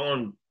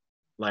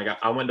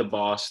 I went to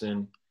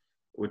Boston,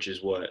 which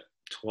is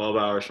 12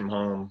 hours from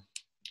home.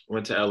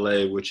 Went to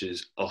LA, which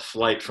is a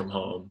flight from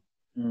home.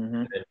 Mm-hmm.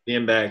 And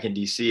being back in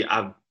DC,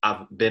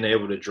 I've been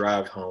able to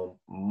drive home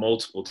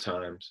multiple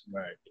times.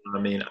 Right. You know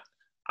what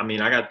I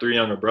mean, I got 3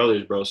 younger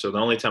brothers, bro. So the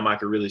only time I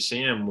could really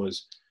see them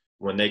was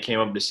when they came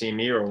up to see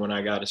me, or when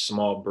I got a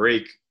small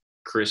break,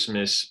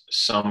 Christmas,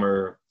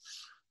 summer,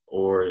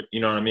 or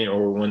you know what I mean,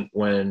 or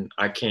when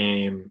I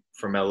came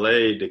from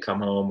LA to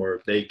come home, or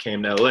if they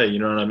came to LA, you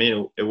know what I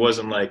mean. It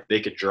wasn't like they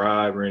could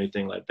drive or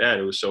anything like that.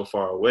 It was so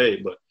far away.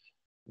 But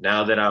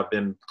now that I've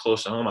been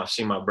close to home, I've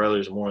seen my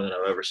brothers more than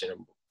I've ever seen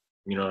them.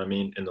 You know what I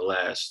mean? In the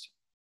last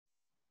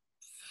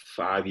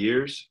 5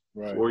 years,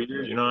 right. 4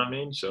 years. You know what I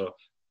mean? So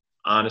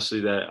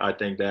honestly, I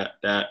think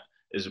that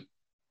is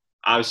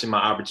obviously my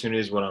opportunity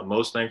is what I'm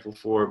most thankful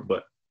for.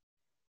 But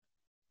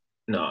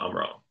no, I'm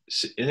wrong.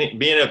 I think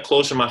being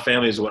closer to my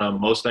family is what I'm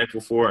most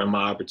thankful for, and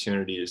my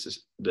opportunity is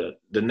just the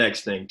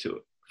next thing to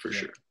it for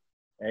sure.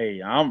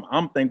 Hey,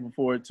 I'm thankful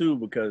for it too,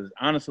 because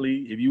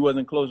honestly, if you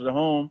wasn't closer to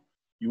home,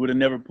 you would have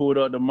never pulled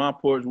up to my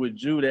porch with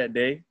Jew that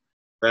day.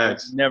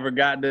 Facts. Never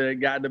got the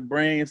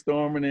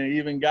brainstorming and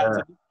even got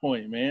to this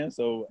point, man.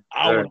 So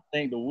I want to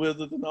thank the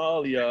Wizards and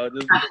all of y'all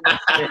just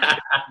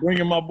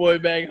bringing my boy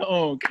back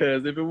home.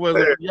 Because if it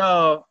wasn't for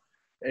y'all,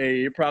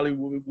 hey, it probably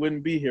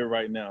wouldn't be here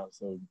right now.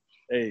 So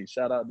hey,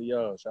 shout out to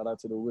y'all. Shout out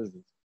to the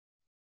Wizards.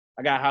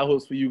 I got high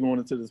hopes for you going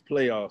into this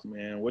playoffs,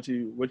 man. What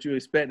you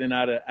expecting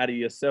out of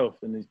yourself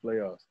in these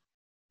playoffs?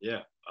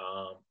 Yeah,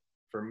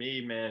 for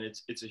me, man,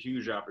 it's a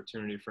huge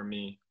opportunity for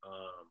me.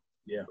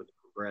 With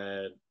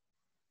Brad,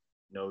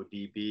 no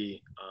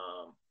DB,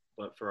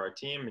 but for our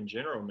team in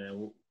general,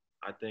 man,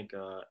 I think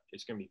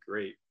it's gonna be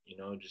great. You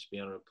know, just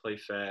being able to play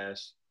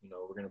fast. You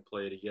know, we're gonna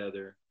play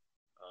together.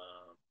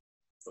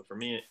 But for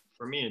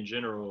me in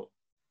general,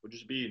 we'll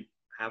just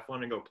have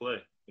fun and go play.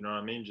 You know what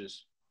I mean?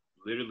 Just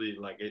literally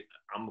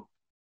I'm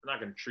not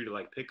gonna treat it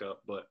like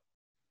pickup, but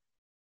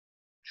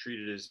treat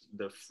it as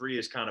the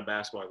freest kind of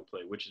basketball I can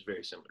play, which is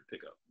very similar to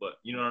pickup. But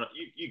you know,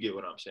 you get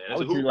what I'm saying. I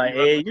would treat like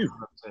AAU.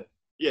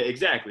 Yeah,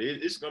 exactly.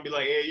 It's gonna be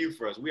like AAU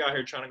for us. We out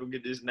here trying to go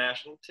get this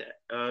national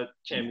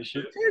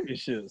championship.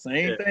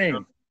 Same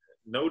thing.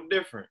 No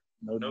different.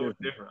 No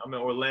different. I'm in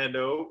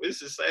Orlando. It's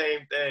the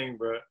same thing,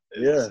 bro.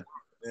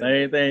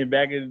 Same thing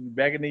back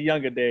in the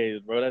younger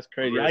days, bro. That's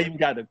crazy. I even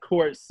got the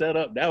court set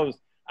up.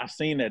 I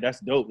seen that. That's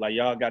dope. Like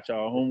y'all got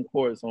y'all home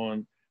courts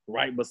on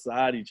right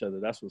beside each other.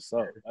 That's what's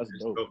up. That's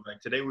dope. Like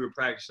today we were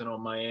practicing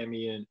on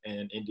Miami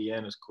and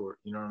Indiana's court.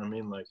 You know what I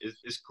mean? Like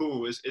it's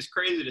cool. It's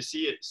crazy to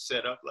see it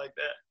set up like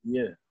that.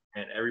 Yeah.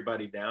 And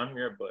everybody down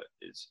here, but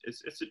it's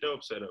a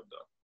dope setup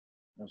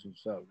though. That's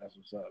what's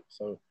up.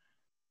 So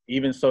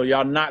even so,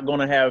 y'all not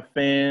gonna have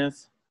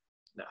fans.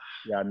 Nah.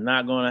 Y'all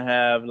not gonna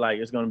have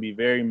it's gonna be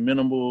very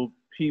minimal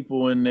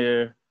people in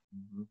there.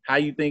 Mm-hmm. How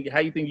you think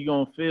you're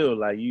gonna feel?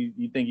 Like you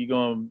think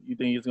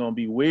it's gonna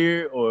be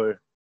weird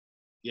or?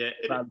 Yeah,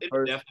 it'll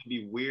definitely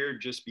be weird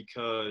just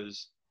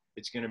because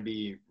it's going to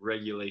be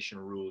regulation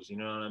rules. You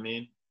know what I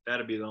mean?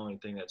 That'll be the only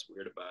thing that's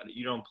weird about it.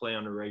 You don't play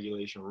under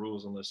regulation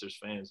rules unless there's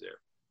fans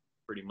there,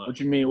 pretty much.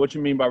 What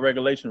you mean by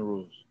regulation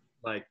rules?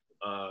 Like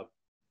a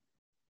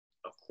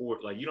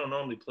quarter. Like you don't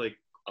normally play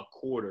a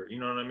quarter. You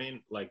know what I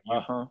mean? Like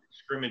you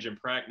scrimmage in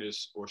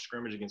practice or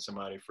scrimmage against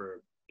somebody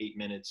for 8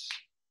 minutes,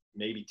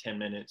 maybe 10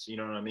 minutes. You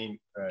know what I mean?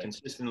 Right.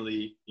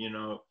 Consistently, you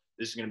know.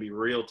 This is going to be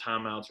real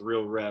timeouts,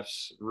 real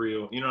refs,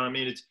 real, you know what I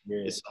mean?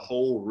 It's a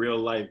whole real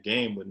life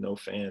game with no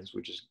fans,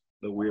 which is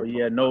the weird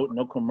part.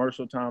 No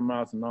commercial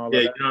timeouts and all that.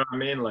 Yeah, you know what I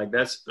mean? Like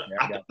that's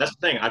the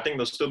thing. I think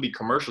there'll still be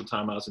commercial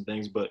timeouts and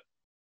things, but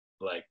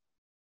like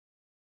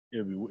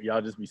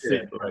y'all just be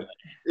sitting. Right.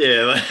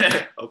 Yeah,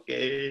 like,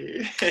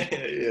 okay.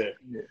 Yeah.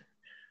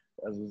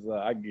 That's what's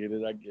up. I get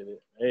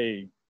it.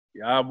 Hey,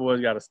 y'all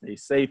boys gotta stay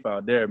safe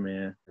out there,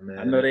 man.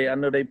 I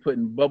know they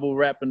putting bubble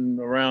wrapping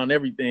around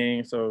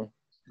everything, so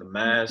the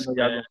mask.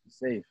 Man.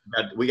 Safe.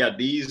 We got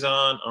these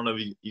on. I don't know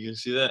if you can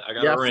see that. I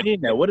got a ring. I've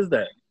seen that. What is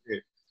that?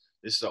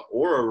 This is an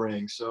Aura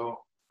ring. So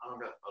I don't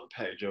got a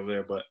package over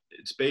there, but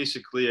it's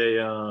basically it's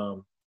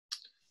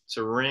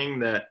a ring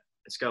that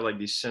it's got like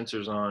these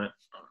sensors on it.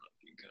 I don't know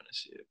if you can kind of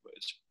see it, but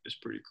it's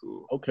pretty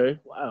cool. Okay.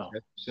 Wow.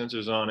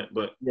 Sensors on it,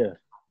 but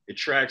it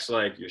tracks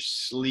like your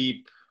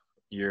sleep,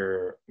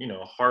 your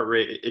heart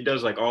rate. It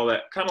does like all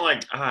that, kind of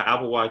like how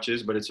Apple Watch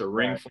is, but it's a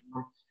ring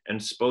form. And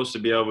it's supposed to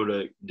be able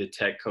to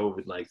detect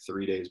COVID like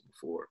 3 days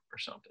before or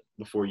something,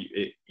 before you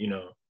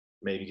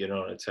maybe get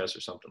on a test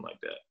or something like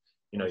that.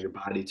 Your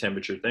body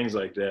temperature, things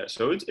like that.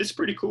 So it's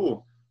pretty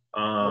cool.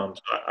 So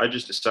I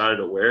just decided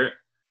to wear it.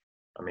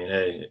 I mean,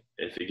 hey,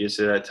 if it gets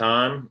to that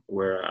time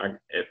where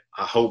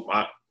I hope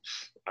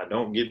I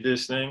don't get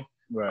this thing.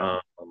 Right.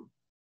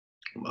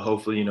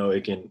 Hopefully, you know,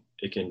 it can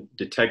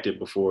detect it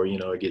before, you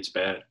know, it gets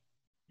bad.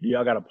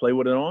 Y'all got to play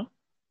with it on?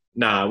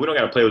 Nah, we don't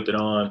got to play with it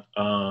on.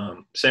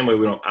 Same way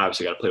we don't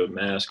obviously got to play with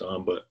mask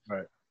on, but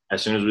right.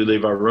 As soon as we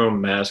leave our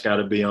room, mask got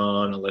to be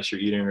on unless you're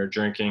eating or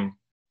drinking,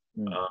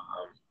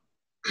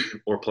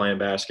 or playing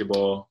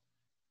basketball,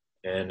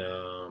 and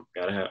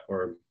gotta have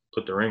or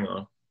put the ring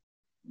on.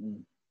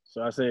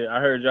 So I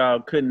heard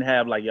y'all couldn't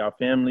have like y'all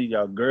family,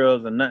 y'all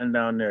girls, and nothing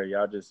down there.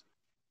 Y'all just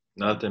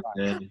nothing,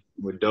 man.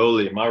 With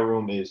Dolly, my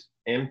room is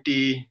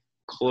empty,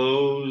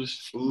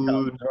 clothes,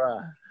 food,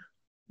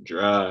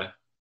 dry.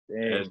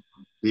 Damn.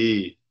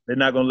 They're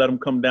not gonna let them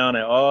come down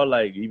at all.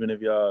 Like even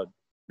if y'all.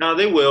 No,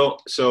 they will.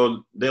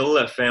 So they'll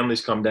let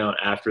families come down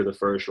after the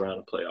first round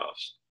of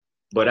playoffs.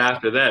 But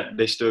after that,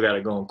 they still got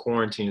to go in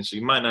quarantine. So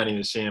you might not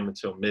even see them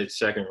until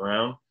mid-second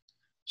round.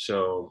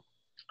 So,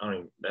 I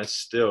mean, that's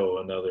still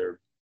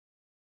another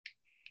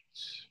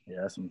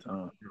that's some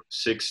time.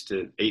 6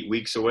 to 8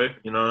 weeks away.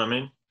 You know what I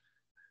mean?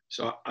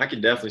 So I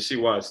can definitely see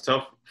why it's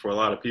tough for a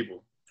lot of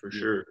people, for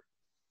sure.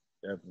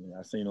 Definitely.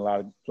 I've seen a lot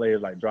of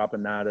players like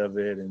dropping out of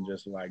it and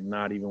just like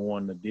not even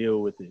wanting to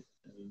deal with it,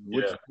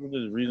 which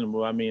is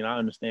reasonable. I mean, I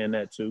understand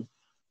that too.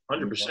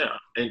 100%.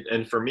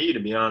 And for me, to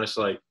be honest,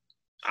 like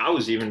I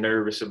was even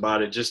nervous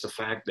about it, just the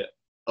fact that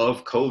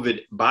of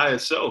COVID by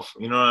itself.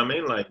 You know what I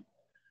mean? Like,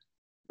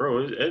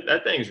 bro,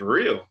 that thing's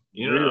real.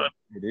 You know,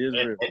 it is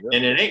real,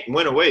 and it ain't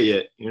went away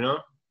yet. You know?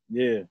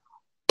 Yeah.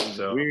 It's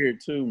weird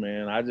too,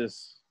 man.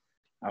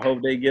 I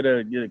hope they get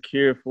a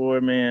cure for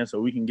it, man,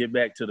 so we can get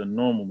back to the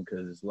normal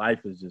because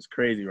life is just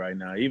crazy right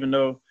now. Even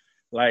though,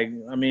 like,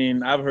 I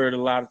mean, I've heard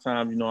a lot of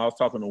times, you know, I was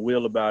talking to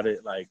Will about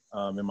it, like,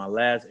 in my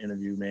last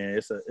interview, man.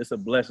 It's a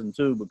blessing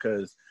too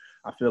because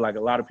I feel like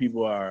a lot of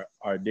people are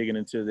digging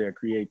into their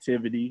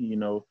creativity, you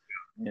know,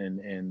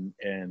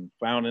 and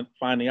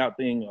finding out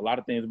a lot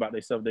of things about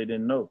themselves they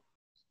didn't know.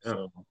 Yeah.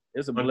 So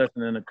it's a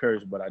blessing and a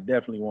curse, but I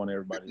definitely want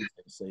everybody to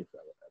stay safe.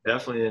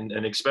 Definitely,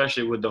 and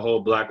especially with the whole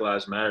Black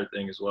Lives Matter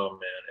thing as well,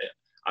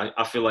 man.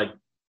 I feel like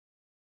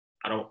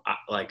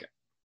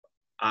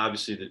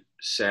obviously the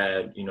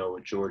sad, you know,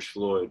 with George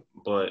Floyd,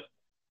 but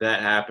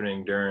that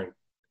happening during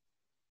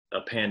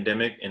a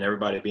pandemic and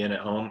everybody being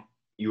at home,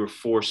 you were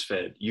force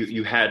fed.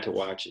 You had to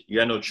watch it. You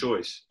had no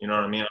choice. You know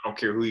what I mean? I don't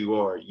care who you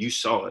are. You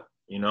saw it,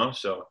 you know?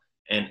 So,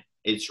 and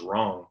it's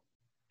wrong.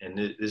 And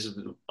this is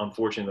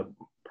unfortunately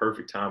the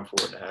perfect time for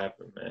it to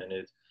happen,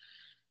 man.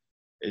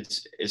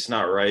 It's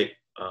not right.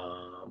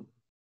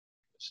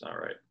 It's not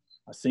right.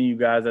 I seen you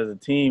guys as a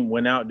team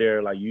went out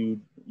there, like you,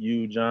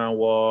 John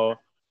Wall,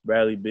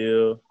 Bradley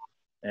Beal,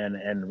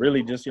 and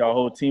really just y'all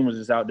whole team was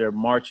just out there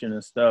marching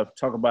and stuff.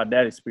 Talk about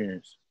that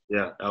experience.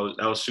 Yeah, that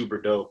was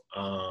super dope.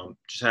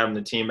 Just having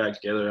the team back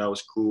together, that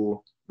was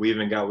cool. We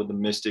even got with the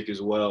Mystic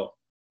as well,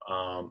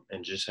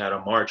 and just had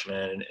a march,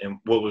 man. And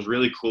what was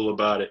really cool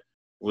about it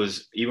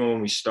was even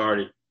when we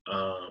started,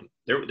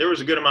 there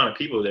was a good amount of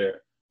people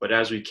there. But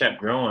as we kept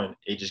growing,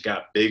 it just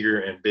got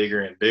bigger and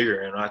bigger and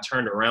bigger. And when I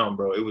turned around,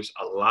 bro, it was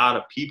a lot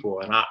of people.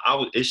 And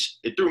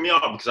it threw me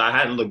off because I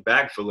hadn't looked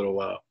back for a little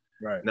while.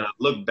 Right. And I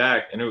looked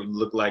back and it would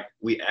look like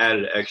we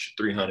added an extra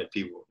 300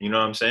 people. You know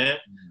what I'm saying?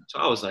 Mm-hmm. So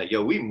I was like,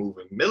 yo, we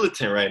moving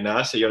militant right now.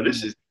 I said, yo,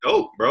 this is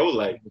dope, bro.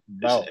 Like,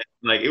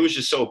 it was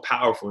just so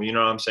powerful. You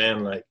know what I'm saying?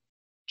 Like,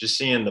 just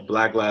seeing the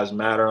Black Lives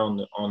Matter on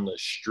the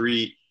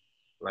street.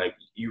 Like,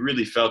 you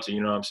really felt it.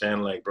 You know what I'm saying?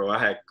 Like, bro, I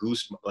had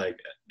goosebumps. Like,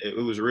 it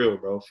was real,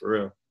 bro, for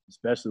real.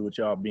 Especially with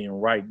y'all being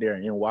right there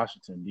in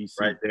Washington, D.C.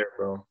 Right there,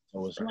 bro.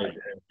 So it's right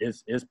there.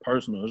 It's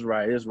personal. It's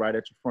right at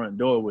your front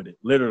door with it,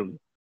 literally.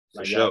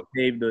 Like y'all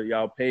paved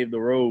the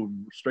road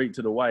straight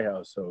to the White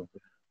House. So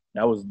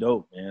that was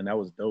dope, man. That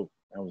was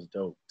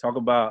dope. Talk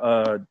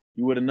about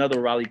you with another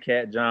Raleigh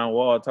cat, John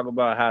Wall. Talk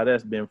about how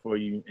that's been for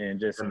you and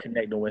just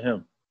connecting with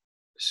him.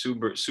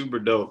 Super, super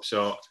dope.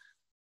 So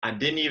I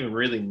didn't even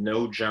really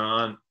know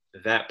John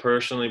that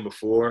personally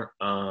before.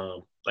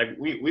 Like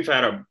we've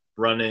had our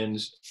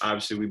run-ins.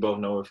 Obviously, we both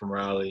know it from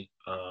Raleigh.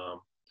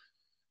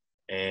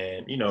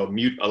 And, you know,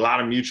 a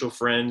lot of mutual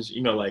friends,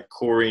 you know, like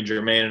Corey and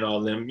Jermaine and all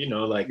of them, you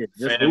know, like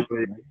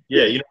family.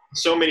 Yeah, you know,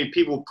 so many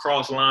people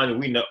cross lines and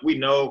we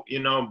know, you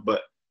know,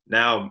 but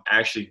now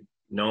actually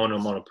knowing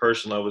them on a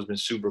personal level has been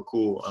super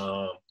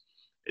cool.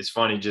 It's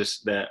funny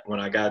just that when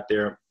I got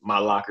there, my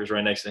locker's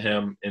right next to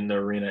him in the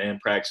arena and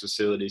practice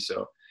facility.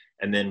 So,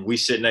 and then we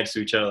sit next to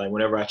each other. Like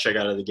whenever I check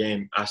out of the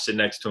game, I sit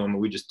next to him and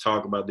we just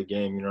talk about the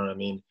game. You know what I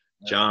mean?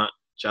 John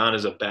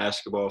is a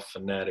basketball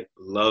fanatic,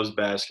 loves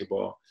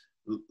basketball,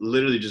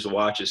 literally just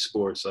watches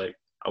sports. Like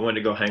I went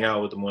to go hang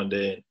out with him one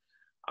day and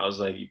I was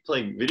like, you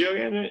play video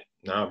games?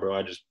 Nah, bro,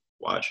 I just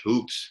watch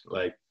hoops.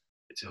 Like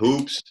it's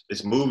hoops,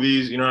 it's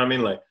movies, you know what I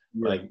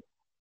mean?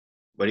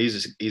 But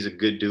he's a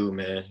good dude,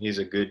 man. He's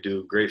a good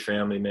dude. Great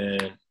family,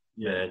 man.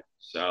 Yeah. Man,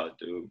 solid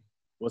dude.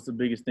 What's the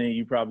biggest thing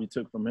you probably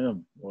took from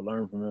him or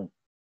learned from him?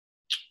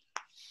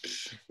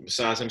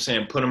 Besides him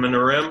saying, put him in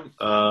the rim.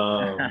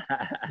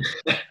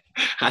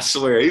 I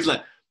swear, he's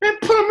like, man,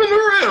 put him in the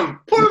rim.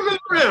 Put him in the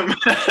rim.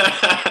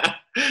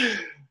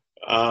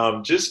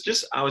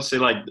 Just I would say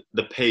like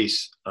the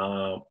pace.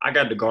 I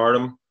got to guard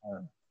him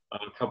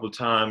a couple of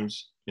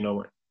times.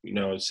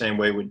 Same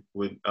way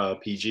with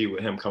PG,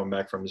 with him coming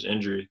back from his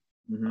injury.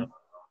 Mm-hmm.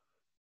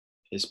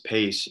 His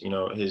pace,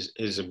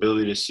 his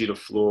ability to see the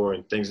floor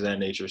and things of that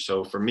nature.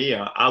 So for me,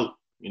 I'll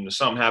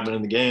something happened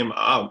in the game,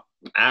 I'll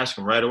ask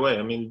him right away.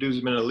 I mean, the dude's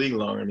been in the league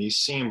longer, and he's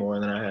seen more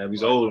than I have.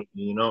 He's older,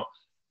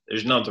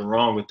 There's nothing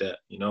wrong with that,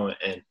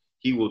 and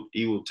he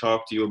will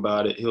talk to you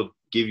about it. He'll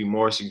give you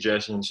more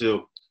suggestions.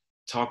 He'll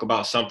talk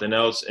about something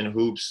else in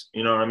hoops,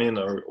 you know what I mean,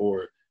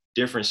 or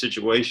different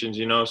situations,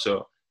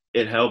 So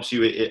it helps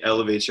you. It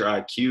elevates your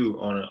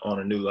IQ on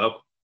a new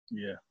level.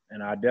 Yeah,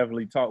 and I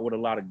definitely talk with a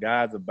lot of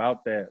guys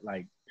about that,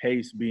 like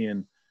pace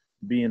being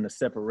the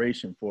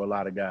separation for a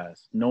lot of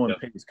guys, knowing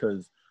pace.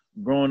 Because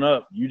growing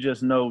up, you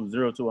just know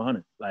 0 to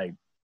 100. Like,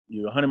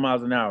 you're 100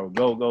 miles an hour,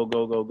 go, go,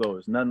 go, go, go.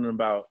 It's nothing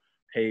about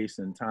pace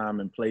and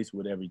time and place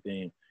with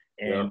everything.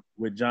 And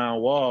with John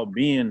Wall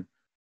being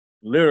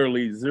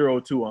literally 0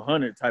 to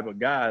 100 type of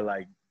guy,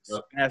 like as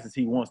fast as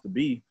he wants to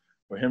be,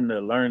 for him to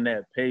learn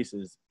that pace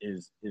is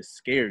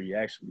scary,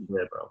 actually.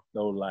 Yeah, bro.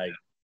 So, like,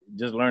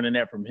 just learning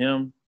that from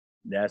him,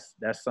 that's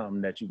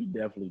something that you can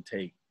definitely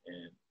take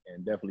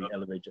and definitely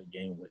elevate your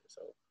game with.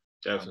 So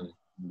definitely,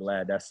 I'm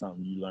glad that's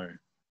something you learned.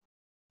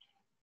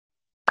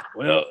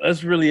 Well,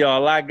 that's really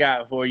all I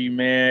got for you,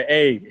 man.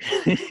 Hey,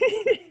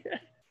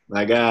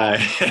 my guy,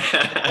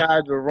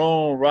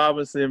 Jerome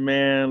Robinson,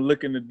 man,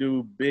 looking to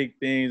do big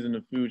things in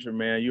the future,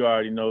 man. You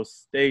already know.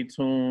 Stay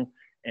tuned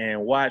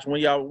and watch.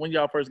 When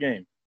y'all first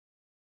game?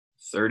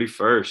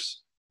 31st.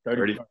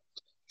 31st.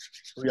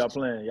 Who y'all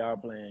playing? Y'all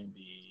playing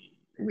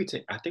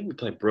the. I think we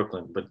play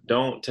Brooklyn, but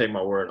don't take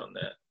my word on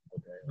that.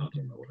 Okay. Don't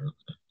take my word on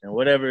that. And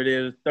whatever it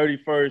is,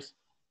 31st.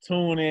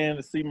 Tune in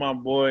to see my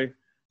boy.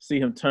 See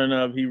him turn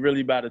up. He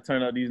really about to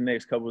turn up these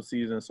next couple of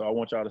seasons. So I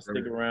want y'all to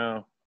stick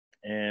around.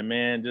 And,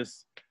 man,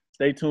 just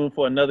stay tuned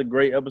for another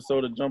great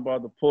episode of Jump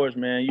Off the Porch,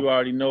 man. You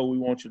already know we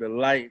want you to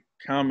like,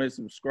 comment,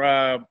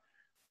 subscribe,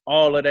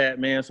 all of that,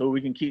 man, so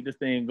we can keep this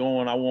thing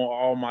going. I want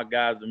all my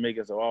guys to make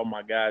it so all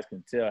my guys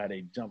can tell how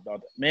they jumped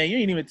off. Man, you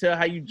ain't even tell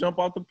how you jump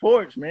off the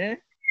porch, man.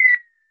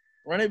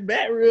 Run it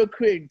back real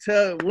quick.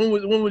 Tell when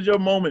was your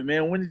moment,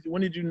 man?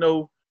 When did you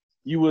know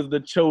you was the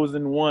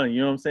chosen one?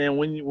 You know what I'm saying?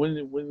 When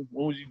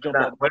was you jump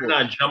off the porch? When did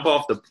I jump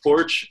off the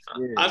porch?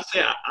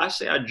 Yeah. I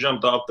say I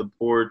jumped off the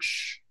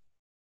porch.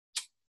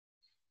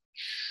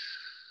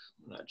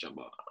 I jumped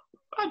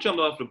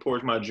off the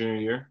porch my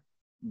junior year.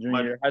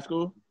 Junior year, high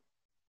school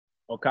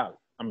or college?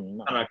 I mean,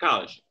 not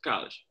college.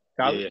 College?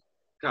 Yeah,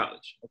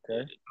 college.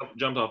 Okay.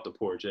 Jumped off the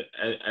porch.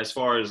 As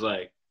far as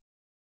like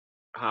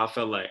how I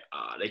felt like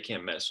they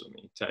can't mess with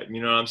me type.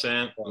 You know what I'm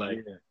saying? Like,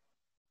 yeah.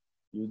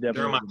 You definitely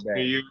during my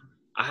junior year,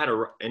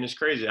 and it's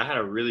crazy. I had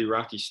a really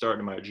rocky start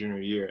in my junior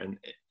year, and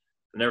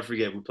I'll never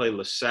forget. We played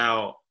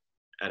LaSalle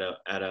at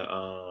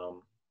a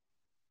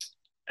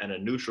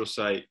neutral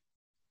site,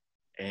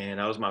 and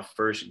that was my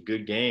first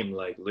good game,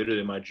 like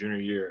literally my junior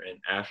year. And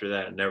after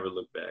that, I never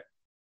looked back.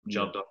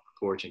 Jumped off the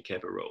porch and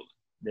kept it rolling.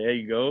 There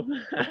you go.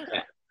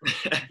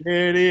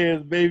 There it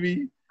is,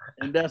 baby.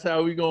 And that's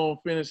how we gonna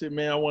finish it,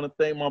 man. I want to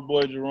thank my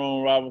boy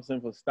Jerome Robinson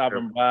for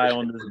stopping by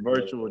on this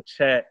virtual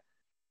chat.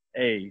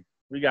 Hey,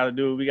 we gotta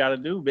do what we gotta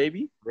do,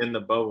 baby. In the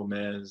bubble,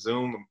 man.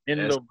 Zoom in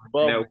the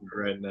bubble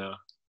right now.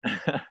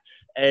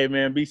 Hey,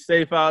 man, be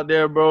safe out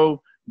there,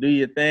 bro. Do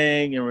your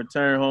thing and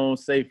return home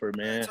safer,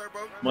 man.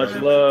 Much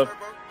love.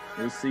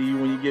 We'll see you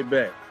when you get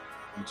back.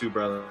 You too,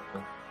 brother.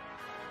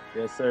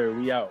 Yes, sir.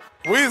 We out.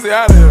 Weezy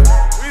out of here.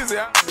 Weezy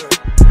out of here.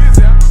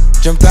 Weezy out.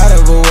 Jumped out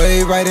of a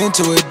wave right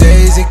into a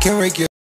daze. It can wreck your